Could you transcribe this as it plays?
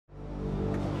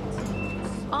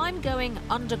I'm going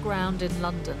underground in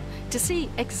London to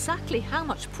see exactly how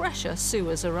much pressure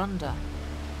sewers are under.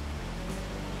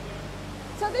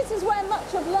 So this is where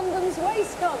much of London's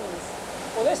waste comes?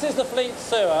 Well, this is the Fleet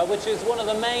Sewer, which is one of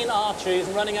the main arteries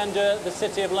running under the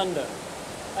City of London.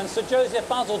 And Sir Joseph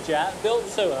Bazalgette built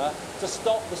sewer to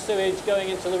stop the sewage going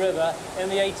into the river in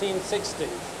the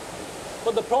 1860s.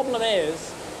 But the problem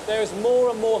is there is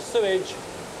more and more sewage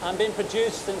being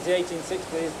produced since the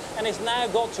 1860s, and it's now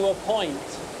got to a point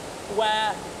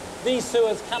where these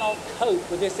sewers cannot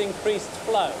cope with this increased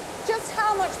flow. Just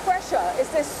how much pressure is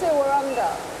this sewer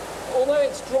under? Although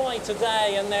it's dry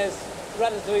today and there's a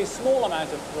relatively small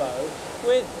amount of flow,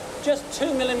 with just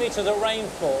 2 millimetres of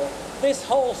rainfall, this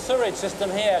whole sewerage system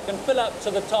here can fill up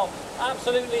to the top,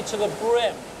 absolutely to the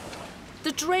brim.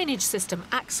 The drainage system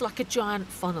acts like a giant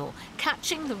funnel,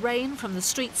 catching the rain from the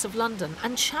streets of London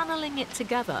and channeling it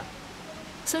together.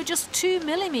 So just 2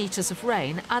 millimetres of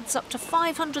rain adds up to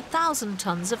 500,000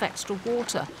 tonnes of extra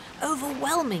water,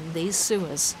 overwhelming these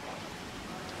sewers.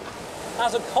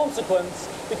 As a consequence,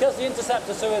 because the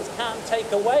interceptor sewers can't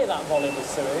take away that volume of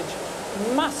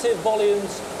sewage, massive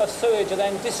volumes of sewage are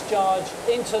then discharged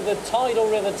into the tidal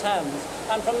River Thames.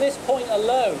 And from this point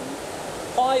alone,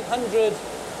 500,000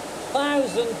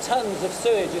 tonnes of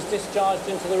sewage is discharged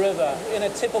into the river in a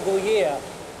typical year.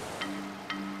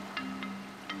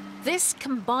 This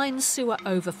combined sewer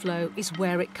overflow is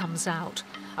where it comes out.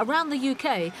 Around the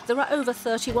UK, there are over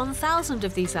 31,000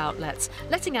 of these outlets,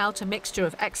 letting out a mixture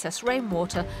of excess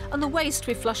rainwater and the waste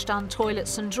we flush down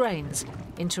toilets and drains,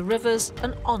 into rivers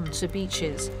and onto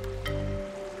beaches.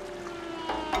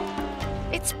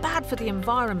 It's bad for the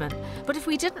environment, but if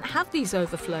we didn't have these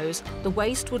overflows, the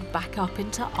waste would back up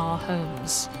into our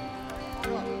homes.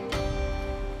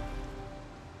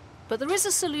 But there is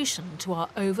a solution to our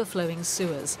overflowing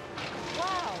sewers.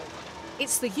 Wow!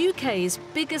 It's the UK's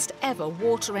biggest ever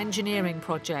water engineering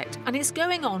project, and it's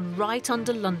going on right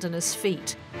under Londoners'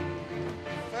 feet.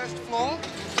 First floor,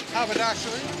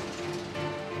 haberdashery.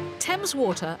 Thames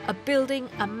Water are building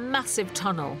a massive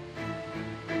tunnel.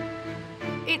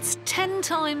 It's 10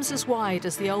 times as wide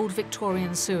as the old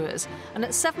Victorian sewers, and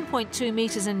at 7.2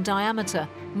 metres in diameter,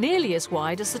 nearly as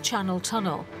wide as the Channel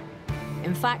Tunnel.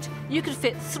 In fact, you could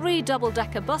fit 3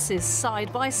 double-decker buses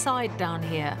side by side down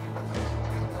here.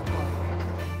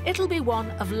 It'll be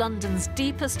one of London's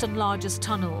deepest and largest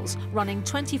tunnels, running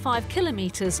 25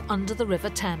 kilometres under the River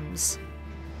Thames.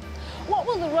 What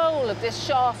will the role of this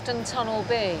shaft and tunnel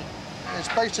be?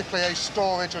 It's basically a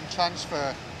storage and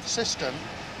transfer system,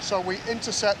 so we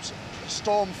intercept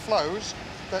storm flows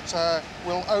that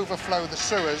will overflow the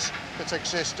sewers that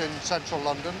exist in central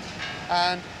London,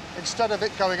 and instead of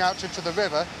it going out into the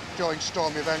river during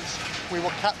storm events, we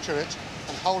will capture it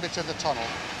and hold it in the tunnel.